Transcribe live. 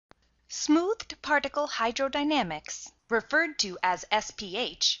Smoothed particle hydrodynamics, referred to as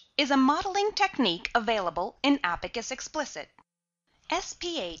SPH, is a modeling technique available in Abaqaus Explicit.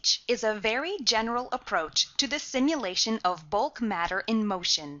 SPH is a very general approach to the simulation of bulk matter in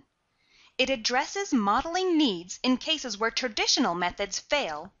motion. It addresses modeling needs in cases where traditional methods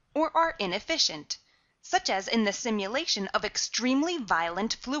fail or are inefficient, such as in the simulation of extremely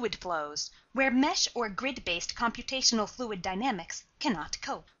violent fluid flows, where mesh or grid-based computational fluid dynamics cannot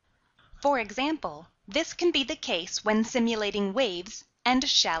cope. For example, this can be the case when simulating waves and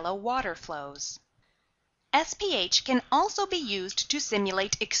shallow water flows. SPH can also be used to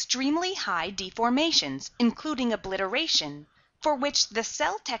simulate extremely high deformations, including obliteration, for which the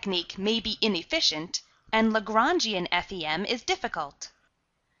cell technique may be inefficient and Lagrangian FEM is difficult.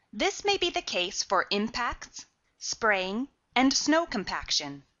 This may be the case for impacts, spraying, and snow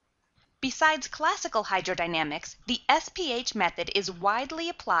compaction. Besides classical hydrodynamics, the SPH method is widely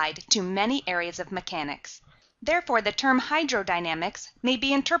applied to many areas of mechanics. Therefore, the term hydrodynamics may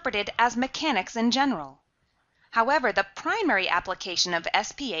be interpreted as mechanics in general. However, the primary application of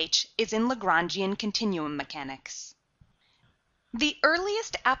SPH is in Lagrangian continuum mechanics. The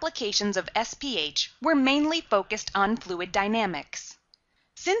earliest applications of SPH were mainly focused on fluid dynamics.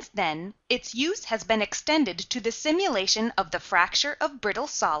 Since then, its use has been extended to the simulation of the fracture of brittle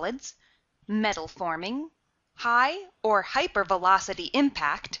solids, metal forming, high or hypervelocity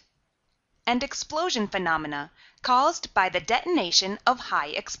impact, and explosion phenomena caused by the detonation of high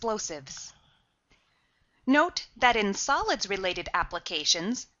explosives. Note that in solids-related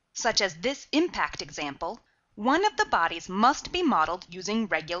applications, such as this impact example, one of the bodies must be modeled using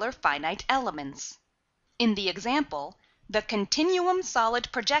regular finite elements. In the example, the continuum solid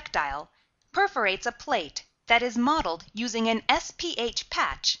projectile perforates a plate that is modeled using an SPH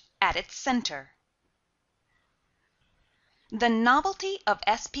patch at its center. The novelty of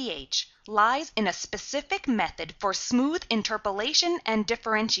SPH lies in a specific method for smooth interpolation and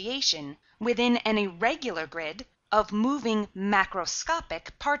differentiation within an irregular grid of moving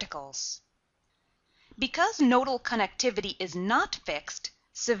macroscopic particles. Because nodal connectivity is not fixed,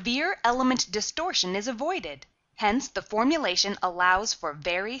 severe element distortion is avoided. Hence, the formulation allows for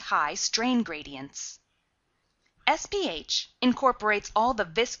very high strain gradients. SPH incorporates all the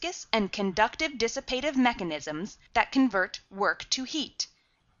viscous and conductive dissipative mechanisms that convert work to heat,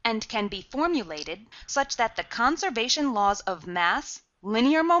 and can be formulated such that the conservation laws of mass,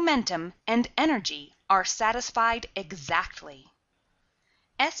 linear momentum, and energy are satisfied exactly.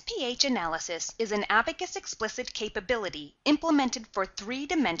 SPH analysis is an Abaqaus Explicit capability implemented for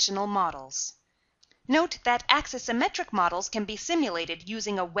three-dimensional models. Note that axisymmetric models can be simulated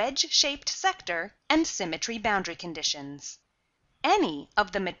using a wedge-shaped sector and symmetry boundary conditions. Any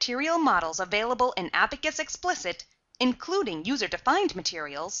of the material models available in Abaqaus Explicit, including user-defined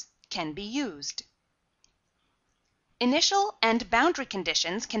materials, can be used. Initial and boundary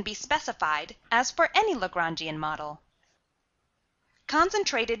conditions can be specified as for any Lagrangian model.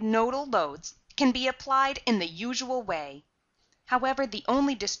 Concentrated nodal loads can be applied in the usual way. However, the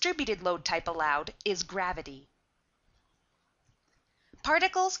only distributed load type allowed is gravity.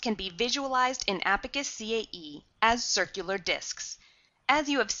 Particles can be visualized in Abaqaus CAE as circular disks, as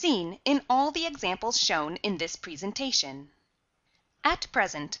you have seen in all the examples shown in this presentation. At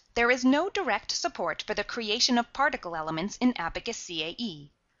present, there is no direct support for the creation of particle elements in Abaqaus CAE.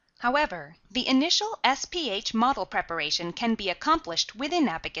 However, the initial SPH model preparation can be accomplished within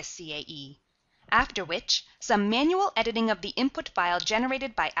Abaqaus CAE, after which some manual editing of the input file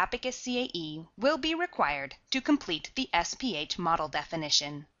generated by Abaqaus CAE will be required to complete the SPH model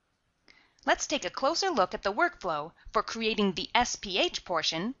definition. Let's take a closer look at the workflow for creating the SPH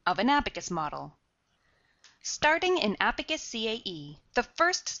portion of an Abaqaus model. Starting in Abaqaus CAE, the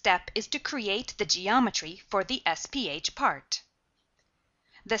first step is to create the geometry for the SPH part.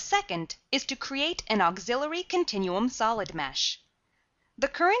 The second is to create an auxiliary continuum solid mesh. The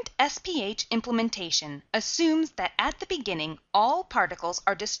current SPH implementation assumes that at the beginning all particles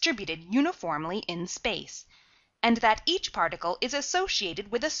are distributed uniformly in space, and that each particle is associated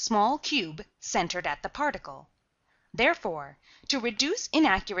with a small cube centered at the particle. Therefore, to reduce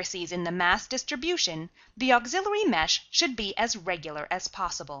inaccuracies in the mass distribution, the auxiliary mesh should be as regular as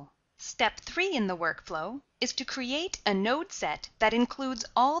possible. Step 3 in the workflow is to create a node set that includes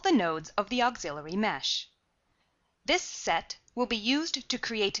all the nodes of the auxiliary mesh. This set will be used to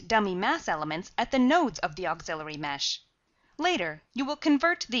create dummy mass elements at the nodes of the auxiliary mesh. Later, you will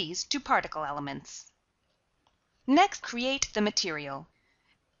convert these to particle elements. Next, create the material.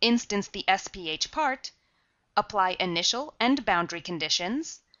 Instance the SPH part, apply initial and boundary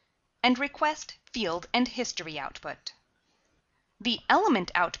conditions, and request field and history output. The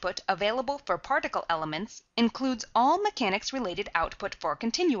element output available for particle elements includes all mechanics-related output for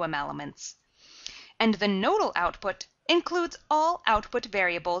continuum elements, and the nodal output includes all output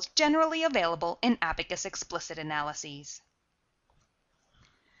variables generally available in Abaqus explicit analyses.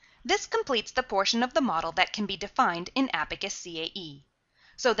 This completes the portion of the model that can be defined in Abaqus CAE.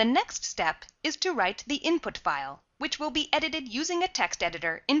 So the next step is to write the input file, which will be edited using a text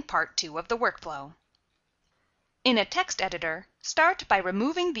editor in part 2 of the workflow. In a text editor, start by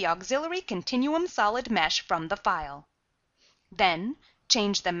removing the auxiliary continuum solid mesh from the file. Then,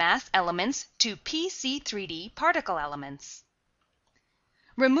 change the mass elements to PC3D particle elements.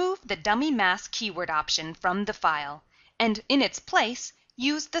 Remove the dummy mass keyword option from the file, and in its place,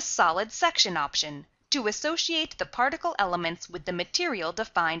 use the solid section option to associate the particle elements with the material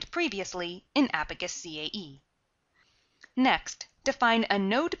defined previously in Abaqus CAE. Next, define a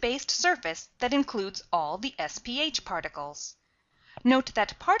node-based surface that includes all the SPH particles. Note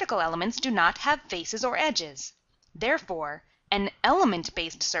that particle elements do not have faces or edges. Therefore, an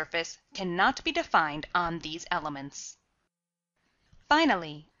element-based surface cannot be defined on these elements.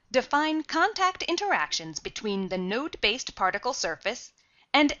 Finally, define contact interactions between the node-based particle surface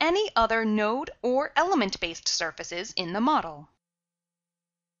and any other node or element-based surfaces in the model.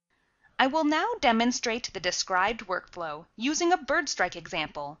 I will now demonstrate the described workflow using a bird strike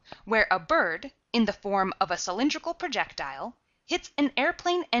example, where a bird, in the form of a cylindrical projectile, hits an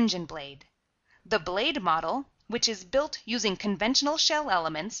airplane engine blade. The blade model, which is built using conventional shell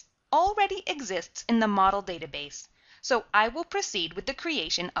elements, already exists in the model database, so I will proceed with the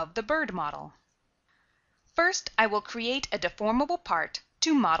creation of the bird model. First, I will create a deformable part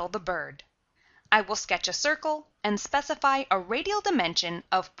to model the bird. I will sketch a circle and specify a radial dimension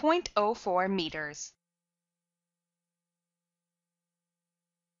of 0.04 meters.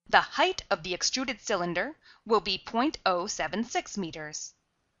 The height of the extruded cylinder will be 0.076 meters.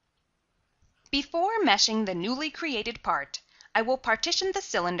 Before meshing the newly created part, I will partition the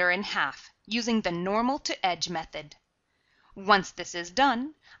cylinder in half using the normal to edge method. Once this is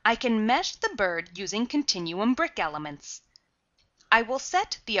done, I can mesh the bird using continuum brick elements. I will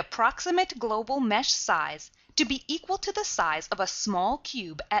set the approximate global mesh size to be equal to the size of a small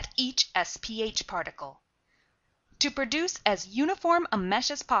cube at each SPH particle. To produce as uniform a mesh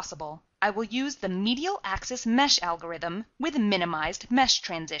as possible, I will use the medial axis mesh algorithm with minimized mesh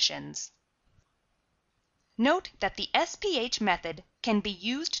transitions. Note that the SPH method can be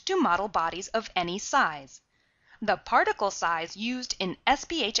used to model bodies of any size. The particle size used in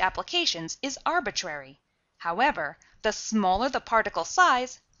SPH applications is arbitrary. However, the smaller the particle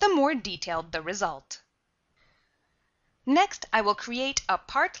size, the more detailed the result. Next, I will create a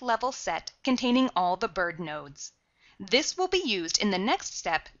part level set containing all the bird nodes. This will be used in the next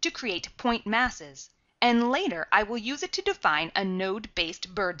step to create point masses, and later I will use it to define a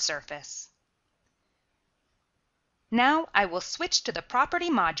node-based bird surface. Now I will switch to the property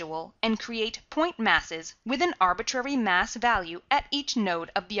module and create point masses with an arbitrary mass value at each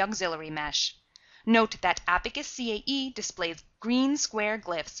node of the auxiliary mesh. Note that Abaqus CAE displays green square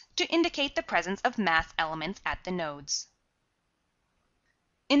glyphs to indicate the presence of mass elements at the nodes.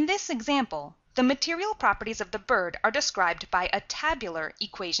 In this example, the material properties of the bird are described by a tabular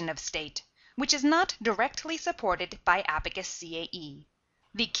equation of state, which is not directly supported by Abaqus CAE.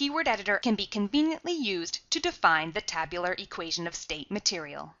 The keyword editor can be conveniently used to define the tabular equation of state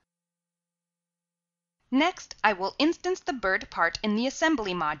material. Next, I will instance the bird part in the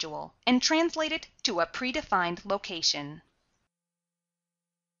assembly module and translate it to a predefined location.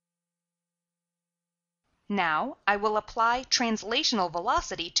 Now, I will apply translational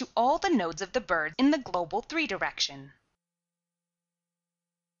velocity to all the nodes of the bird in the global 3 direction.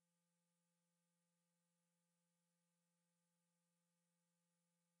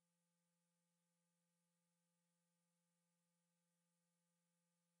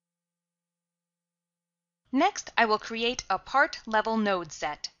 Next, I will create a part-level node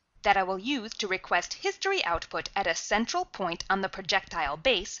set that I will use to request history output at a central point on the projectile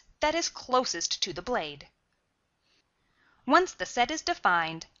base that is closest to the blade. Once the set is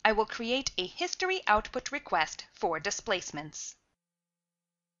defined, I will create a history output request for displacements.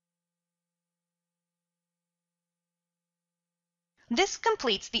 This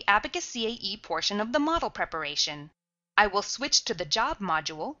completes the Abaqus CAE portion of the model preparation. I will switch to the job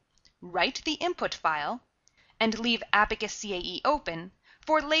module, write the input file, and leave Abaqus CAE open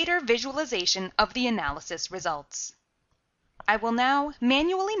for later visualization of the analysis results. I will now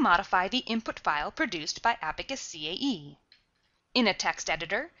manually modify the input file produced by Abaqus CAE. In a text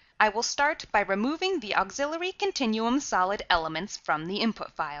editor, I will start by removing the auxiliary continuum solid elements from the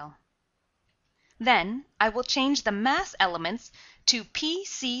input file. Then, I will change the mass elements to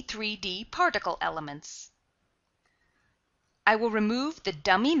PC3D particle elements. I will remove the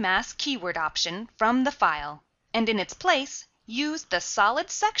dummy mass keyword option from the file, and in its place, use the solid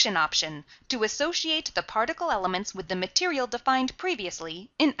section option to associate the particle elements with the material defined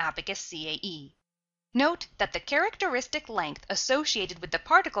previously in Abaqaus CAE. Note that the characteristic length associated with the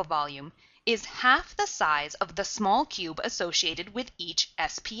particle volume is half the size of the small cube associated with each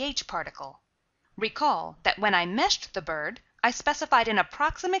SPH particle. Recall that when I meshed the bird, I specified an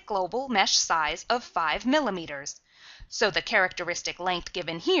approximate global mesh size of 5 millimeters, so the characteristic length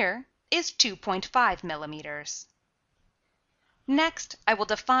given here is 2.5 millimeters. Next, I will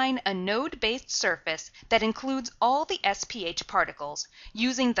define a node-based surface that includes all the SPH particles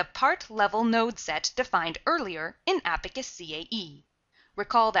using the part-level node set defined earlier in Abaqaus CAE.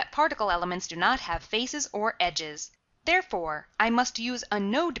 Recall that particle elements do not have faces or edges. Therefore, I must use a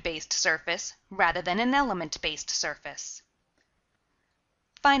node-based surface rather than an element-based surface.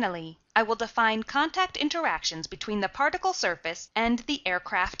 Finally, I will define contact interactions between the particle surface and the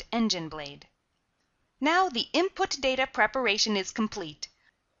aircraft engine blade. Now the input data preparation is complete.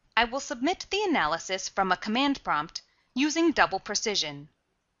 I will submit the analysis from a command prompt using double precision.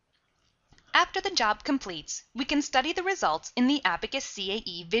 After the job completes, we can study the results in the Abaqaus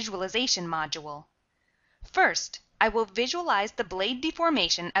CAE visualization module. First, I will visualize the blade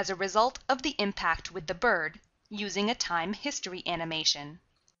deformation as a result of the impact with the bird using a time history animation.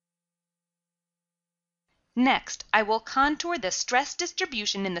 Next, I will contour the stress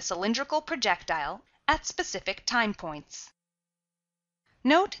distribution in the cylindrical projectile at specific time points.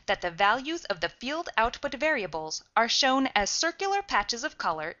 Note that the values of the field output variables are shown as circular patches of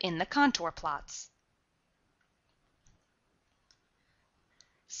color in the contour plots.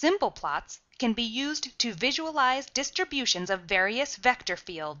 Symbol plots can be used to visualize distributions of various vector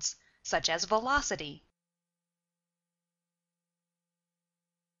fields, such as velocity.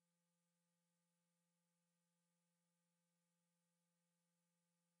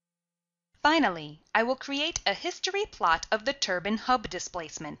 Finally, I will create a history plot of the turbine hub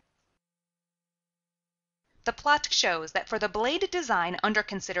displacement. The plot shows that for the blade design under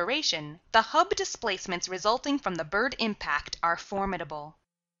consideration, the hub displacements resulting from the bird impact are formidable.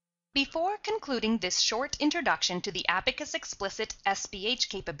 Before concluding this short introduction to the Abaqaus explicit SPH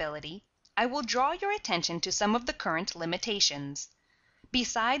capability, I will draw your attention to some of the current limitations.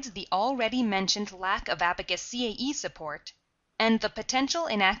 Besides the already mentioned lack of Abaqaus CAE support, and the potential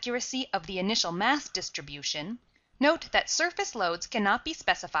inaccuracy of the initial mass distribution, note that surface loads cannot be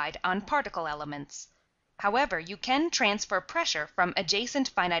specified on particle elements. However, you can transfer pressure from adjacent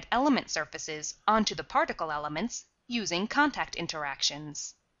finite element surfaces onto the particle elements using contact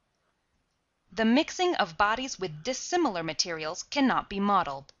interactions. The mixing of bodies with dissimilar materials cannot be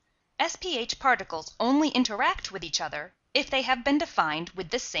modeled. SPH particles only interact with each other if they have been defined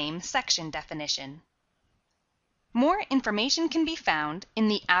with the same section definition. More information can be found in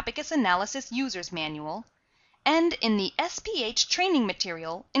the Abaqaus Analysis User's Manual and in the SPH training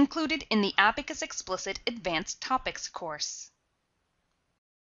material included in the Abaqaus Explicit Advanced Topics course.